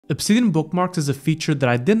Obsidian bookmarks is a feature that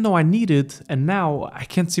I didn't know I needed, and now I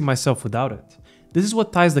can't see myself without it. This is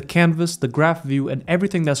what ties the canvas, the graph view, and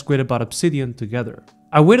everything that's great about Obsidian together.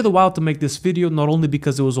 I waited a while to make this video not only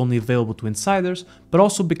because it was only available to insiders, but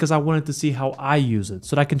also because I wanted to see how I use it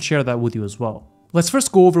so that I can share that with you as well. Let's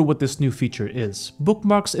first go over what this new feature is.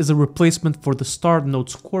 Bookmarks is a replacement for the starred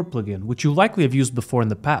notes core plugin, which you likely have used before in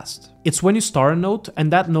the past. It's when you star a note,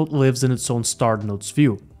 and that note lives in its own starred notes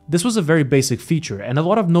view. This was a very basic feature, and a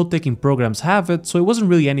lot of note-taking programs have it, so it wasn't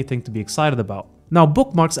really anything to be excited about. Now,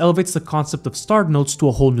 bookmarks elevates the concept of starred notes to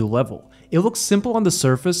a whole new level. It looks simple on the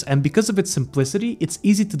surface, and because of its simplicity, it's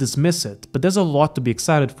easy to dismiss it, but there's a lot to be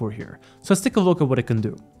excited for here. So let's take a look at what it can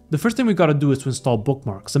do. The first thing we gotta do is to install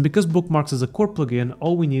bookmarks, and because bookmarks is a core plugin,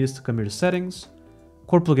 all we need is to come here to settings,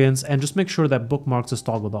 core plugins, and just make sure that bookmarks is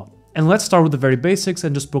toggled on. And let's start with the very basics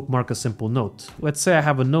and just bookmark a simple note. Let's say I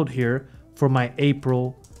have a note here for my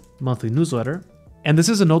April monthly newsletter, and this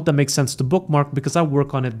is a note that makes sense to bookmark because I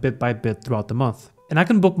work on it bit by bit throughout the month. And I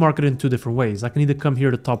can bookmark it in two different ways. I can either come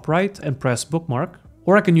here to top right and press bookmark,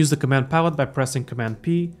 or I can use the command palette by pressing command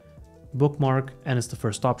P, bookmark, and it's the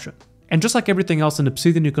first option. And just like everything else in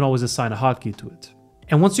Obsidian, you can always assign a hotkey to it.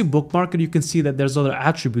 And once you bookmark it, you can see that there's other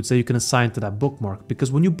attributes that you can assign to that bookmark,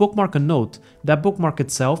 because when you bookmark a note, that bookmark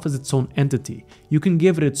itself is its own entity. You can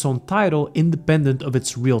give it its own title independent of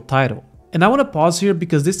its real title. And I want to pause here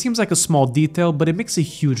because this seems like a small detail, but it makes a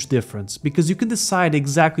huge difference because you can decide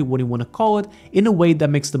exactly what you want to call it in a way that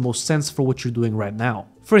makes the most sense for what you're doing right now.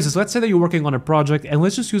 For instance, let's say that you're working on a project, and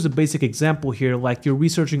let's just use a basic example here, like you're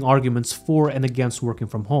researching arguments for and against working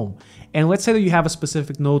from home. And let's say that you have a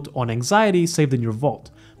specific note on anxiety saved in your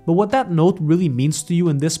vault. But what that note really means to you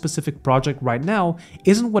in this specific project right now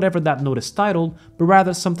isn't whatever that note is titled, but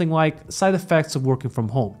rather something like side effects of working from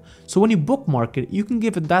home. So when you bookmark it, you can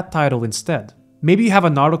give it that title instead. Maybe you have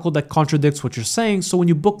an article that contradicts what you're saying, so when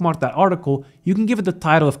you bookmark that article, you can give it the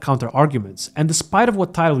title of counter arguments. And despite of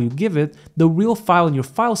what title you give it, the real file in your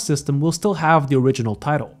file system will still have the original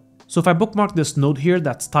title. So if I bookmark this note here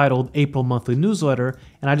that's titled April monthly newsletter,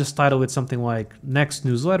 and I just title it something like next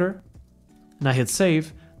newsletter, and I hit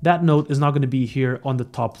save, that note is now going to be here on the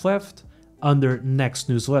top left under next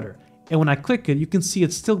newsletter. And when I click it, you can see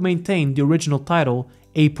it still maintained the original title,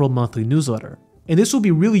 April monthly newsletter. And this will be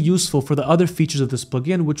really useful for the other features of this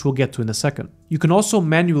plugin, which we'll get to in a second. You can also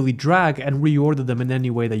manually drag and reorder them in any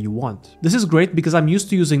way that you want. This is great because I'm used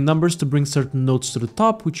to using numbers to bring certain notes to the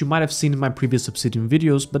top, which you might have seen in my previous Obsidian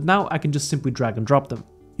videos, but now I can just simply drag and drop them.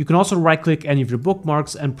 You can also right-click any of your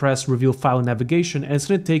bookmarks and press reveal file in navigation, and it's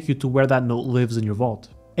going to take you to where that note lives in your vault.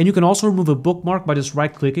 And you can also remove a bookmark by just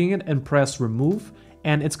right-clicking it and press remove,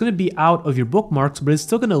 and it's going to be out of your bookmarks, but it's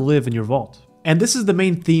still going to live in your vault. And this is the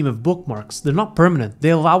main theme of bookmarks. They're not permanent.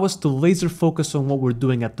 They allow us to laser focus on what we're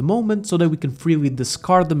doing at the moment so that we can freely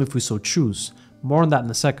discard them if we so choose. More on that in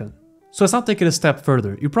a second. So let's now take it a step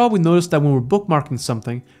further. You probably noticed that when we're bookmarking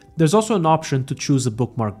something, there's also an option to choose a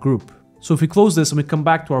bookmark group. So if we close this and we come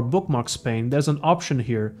back to our bookmarks pane, there's an option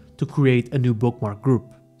here to create a new bookmark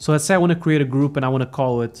group. So let's say I want to create a group and I want to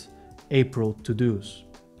call it April to-dos.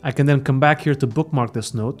 I can then come back here to bookmark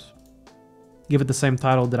this note, give it the same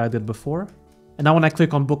title that I did before. And now when I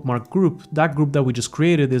click on bookmark group, that group that we just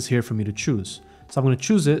created is here for me to choose. So I'm going to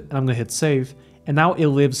choose it and I'm going to hit save. And now it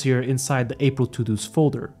lives here inside the April to-dos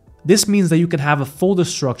folder. This means that you can have a folder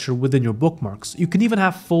structure within your bookmarks. You can even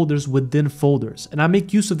have folders within folders, and I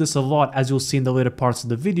make use of this a lot, as you'll see in the later parts of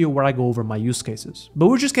the video where I go over my use cases. But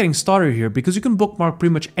we're just getting started here because you can bookmark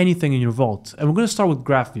pretty much anything in your vault, and we're going to start with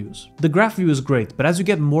graph views. The graph view is great, but as you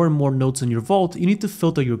get more and more notes in your vault, you need to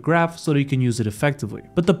filter your graph so that you can use it effectively.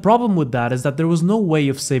 But the problem with that is that there was no way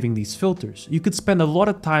of saving these filters. You could spend a lot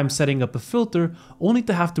of time setting up a filter only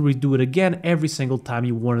to have to redo it again every single time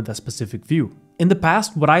you wanted that specific view. In the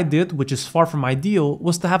past, what I did, which is far from ideal,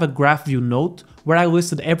 was to have a graph view note where I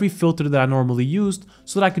listed every filter that I normally used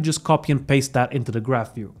so that I could just copy and paste that into the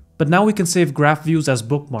graph view. But now we can save graph views as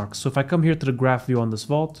bookmarks. So if I come here to the graph view on this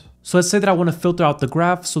vault, so let's say that I want to filter out the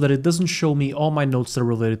graph so that it doesn't show me all my notes that are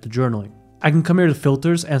related to journaling. I can come here to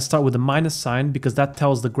filters and start with a minus sign because that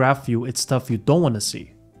tells the graph view it's stuff you don't want to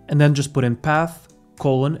see. And then just put in path,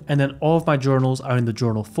 colon, and then all of my journals are in the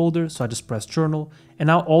journal folder, so I just press journal, and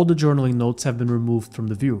now all the journaling notes have been removed from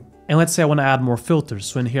the view. And let's say I want to add more filters,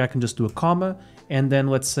 so in here I can just do a comma, and then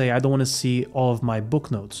let's say I don't want to see all of my book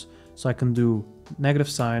notes, so I can do negative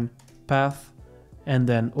sign, path, and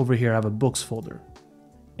then over here I have a books folder.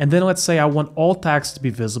 And then let's say I want all tags to be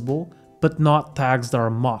visible, but not tags that are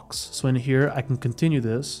mocks, so in here I can continue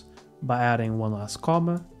this by adding one last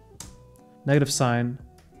comma, negative sign,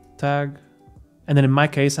 tag, and then in my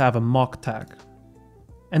case I have a mock tag.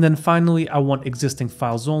 And then finally, I want existing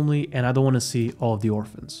files only, and I don't want to see all of the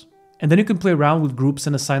orphans. And then you can play around with groups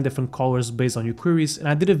and assign different colors based on your queries, and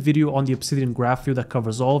I did a video on the Obsidian graph view that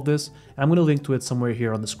covers all of this, and I'm going to link to it somewhere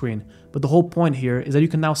here on the screen. But the whole point here is that you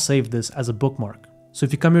can now save this as a bookmark. So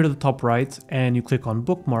if you come here to the top right and you click on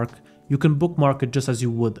bookmark, you can bookmark it just as you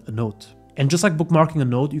would a note. And just like bookmarking a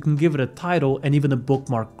note, you can give it a title and even a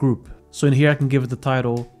bookmark group. So in here I can give it the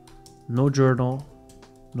title, no journal,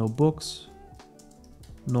 no books,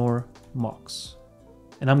 nor mocks.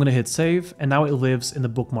 And I'm going to hit save, and now it lives in the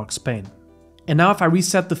bookmarks pane. And now if I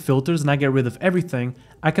reset the filters and I get rid of everything,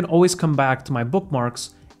 I can always come back to my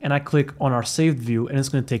bookmarks and I click on our saved view and it's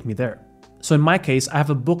going to take me there. So in my case, I have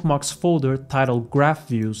a bookmarks folder titled graph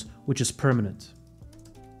views, which is permanent.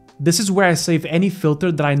 This is where I save any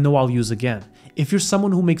filter that I know I'll use again. If you're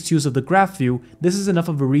someone who makes use of the graph view, this is enough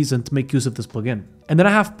of a reason to make use of this plugin. And then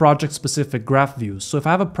I have project-specific graph views. So if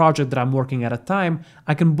I have a project that I'm working at a time,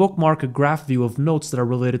 I can bookmark a graph view of notes that are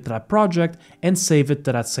related to that project and save it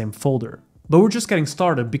to that same folder. But we're just getting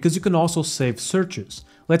started because you can also save searches.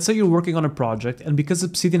 Let's say you're working on a project, and because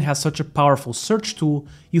Obsidian has such a powerful search tool,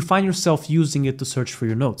 you find yourself using it to search for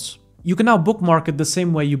your notes. You can now bookmark it the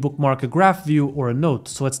same way you bookmark a graph view or a note.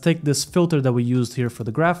 So let's take this filter that we used here for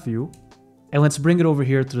the graph view, and let's bring it over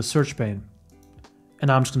here to the search pane. And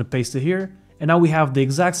now I'm just going to paste it here. And now we have the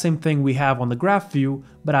exact same thing we have on the graph view,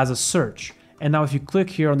 but as a search. And now if you click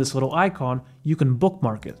here on this little icon, you can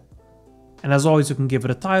bookmark it. And as always, you can give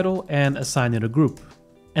it a title and assign it a group.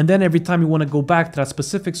 And then every time you want to go back to that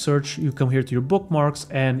specific search, you come here to your bookmarks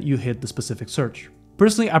and you hit the specific search.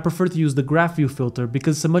 Personally, I prefer to use the graph view filter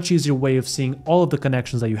because it's a much easier way of seeing all of the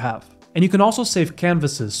connections that you have. And you can also save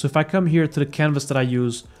canvases. So if I come here to the canvas that I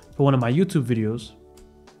use for one of my YouTube videos,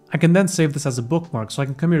 I can then save this as a bookmark. So I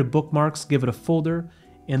can come here to bookmarks, give it a folder.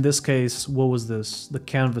 In this case, what was this? The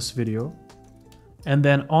canvas video. And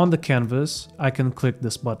then on the canvas, I can click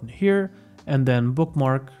this button here and then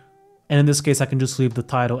bookmark. And in this case, I can just leave the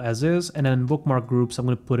title as is. And then in bookmark groups, I'm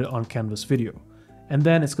going to put it on canvas video. And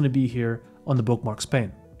then it's going to be here on the bookmarks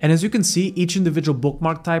pane. And as you can see, each individual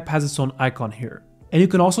bookmark type has its own icon here. And you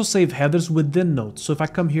can also save headers within notes. So if I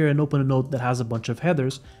come here and open a note that has a bunch of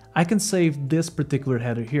headers, I can save this particular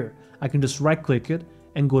header here. I can just right click it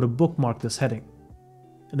and go to bookmark this heading.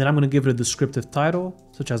 And then I'm going to give it a descriptive title,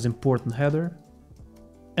 such as important header.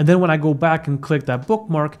 And then when I go back and click that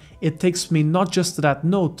bookmark, it takes me not just to that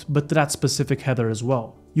note, but to that specific header as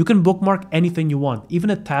well. You can bookmark anything you want, even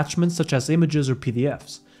attachments such as images or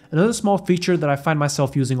PDFs. Another small feature that I find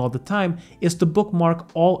myself using all the time is to bookmark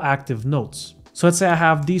all active notes. So let's say I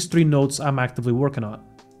have these 3 notes I'm actively working on.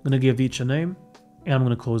 I'm going to give each a name, and I'm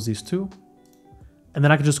going to close these 2. And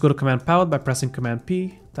then I can just go to Command Palette by pressing Command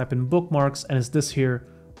P, type in bookmarks, and it's this here,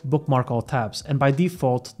 bookmark all tabs. And by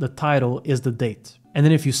default, the title is the date. And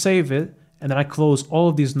then if you save it, and then I close all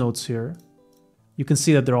of these notes here, you can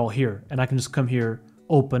see that they're all here. And I can just come here,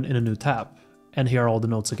 open in a new tab, and here are all the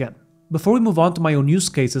notes again. Before we move on to my own use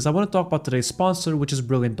cases, I want to talk about today's sponsor, which is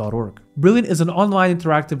Brilliant.org. Brilliant is an online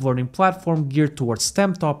interactive learning platform geared towards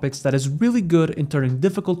STEM topics that is really good in turning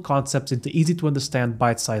difficult concepts into easy to understand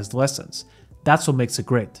bite-sized lessons. That's what makes it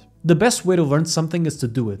great. The best way to learn something is to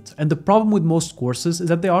do it, and the problem with most courses is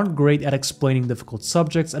that they aren't great at explaining difficult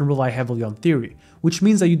subjects and rely heavily on theory, which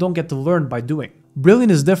means that you don't get to learn by doing.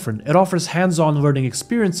 Brilliant is different. It offers hands-on learning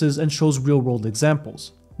experiences and shows real-world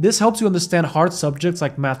examples. This helps you understand hard subjects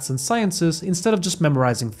like maths and sciences instead of just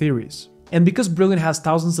memorizing theories. And because Brilliant has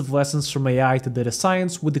thousands of lessons from AI to data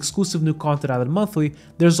science with exclusive new content added monthly,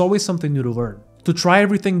 there's always something new to learn. To try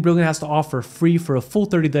everything Brilliant has to offer free for a full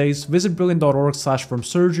 30 days, visit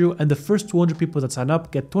brilliant.org/FromSergio, and the first 200 people that sign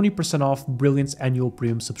up get 20% off Brilliant's annual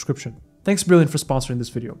premium subscription. Thanks Brilliant for sponsoring this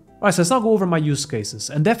video. Alright, so let's now go over my use cases,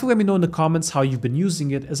 and definitely let me know in the comments how you've been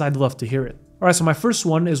using it, as I'd love to hear it. Alright, so my first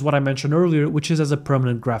one is what I mentioned earlier, which is as a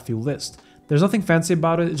permanent graph view list. There's nothing fancy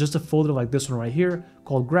about it, it's just a folder like this one right here,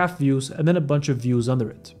 called graph views, and then a bunch of views under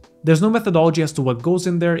it. There's no methodology as to what goes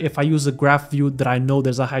in there. If I use a graph view that I know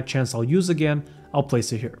there's a high chance I'll use again, I'll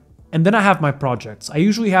place it here. And then I have my projects. I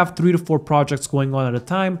usually have 3 to 4 projects going on at a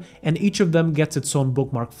time, and each of them gets its own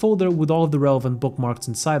bookmark folder with all of the relevant bookmarks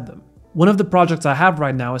inside them. One of the projects I have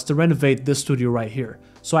right now is to renovate this studio right here.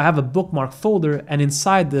 So I have a bookmark folder, and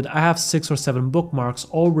inside it I have 6 or 7 bookmarks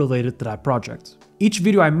all related to that project. Each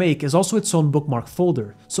video I make is also its own bookmark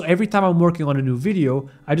folder, so every time I'm working on a new video,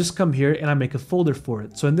 I just come here and I make a folder for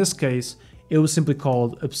it. So in this case, it was simply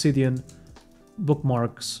called Obsidian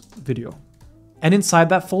Bookmarks Video. And inside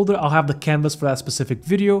that folder, I'll have the canvas for that specific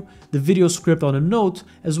video, the video script on a note,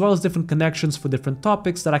 as well as different connections for different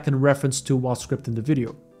topics that I can reference to while scripting the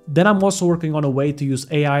video. Then I'm also working on a way to use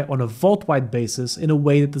AI on a vault-wide basis in a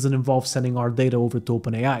way that doesn't involve sending our data over to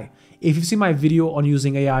OpenAI. If you've seen my video on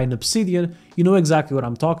using AI in Obsidian, you know exactly what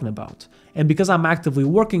I'm talking about. And because I'm actively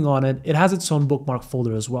working on it, it has its own bookmark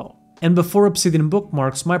folder as well. And before Obsidian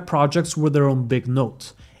bookmarks, my projects were their own big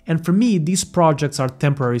note. And for me, these projects are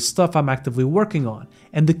temporary stuff I'm actively working on.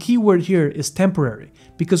 And the key word here is temporary,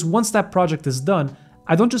 because once that project is done,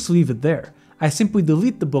 I don't just leave it there. I simply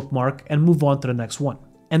delete the bookmark and move on to the next one.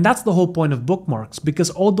 And that's the whole point of bookmarks, because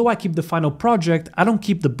although I keep the final project, I don't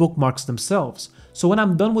keep the bookmarks themselves. So when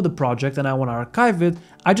I'm done with the project and I want to archive it,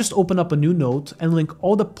 I just open up a new note and link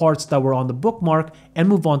all the parts that were on the bookmark and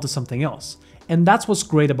move on to something else. And that's what's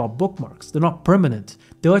great about bookmarks. They're not permanent.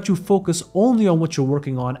 They let you focus only on what you're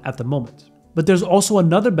working on at the moment. But there's also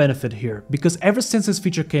another benefit here, because ever since this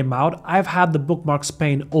feature came out, I've had the bookmarks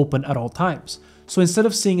pane open at all times. So instead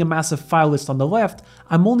of seeing a massive file list on the left,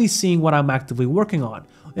 I'm only seeing what I'm actively working on.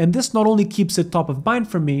 And this not only keeps it top of mind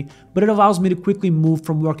for me, but it allows me to quickly move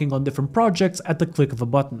from working on different projects at the click of a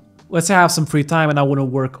button. Let's say I have some free time and I want to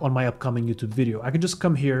work on my upcoming YouTube video. I can just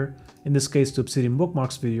come here, in this case to Obsidian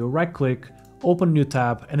Bookmarks video, right click, open a new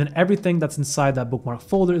tab, and then everything that's inside that bookmark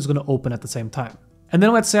folder is going to open at the same time. And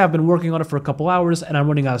then let's say I've been working on it for a couple hours and I'm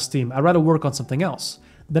running out of steam. I'd rather work on something else.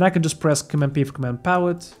 Then I can just press Command P for Command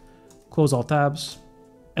Palette, close all tabs,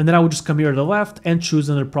 and then I would just come here to the left and choose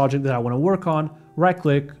another project that I want to work on, right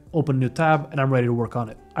click, open a new tab, and I'm ready to work on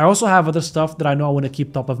it. I also have other stuff that I know I want to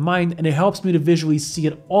keep top of mind, and it helps me to visually see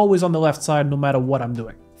it always on the left side no matter what I'm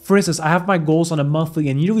doing. For instance, I have my goals on a monthly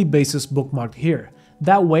and yearly basis bookmarked here.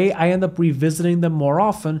 That way I end up revisiting them more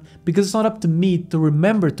often because it's not up to me to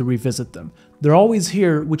remember to revisit them. They're always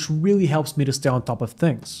here, which really helps me to stay on top of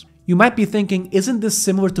things. You might be thinking, isn't this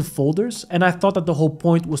similar to folders? And I thought that the whole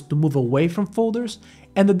point was to move away from folders.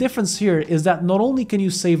 And the difference here is that not only can you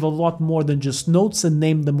save a lot more than just notes and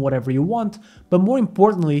name them whatever you want, but more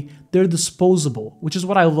importantly, they're disposable, which is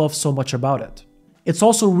what I love so much about it. It's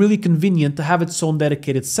also really convenient to have its own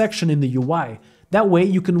dedicated section in the UI. That way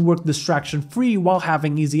you can work distraction-free while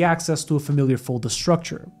having easy access to a familiar folder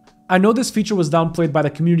structure. I know this feature was downplayed by the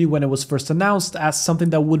community when it was first announced as something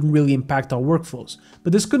that wouldn't really impact our workflows,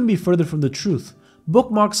 but this couldn't be further from the truth.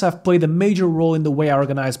 Bookmarks have played a major role in the way I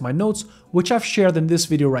organize my notes, which I've shared in this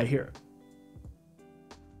video right here.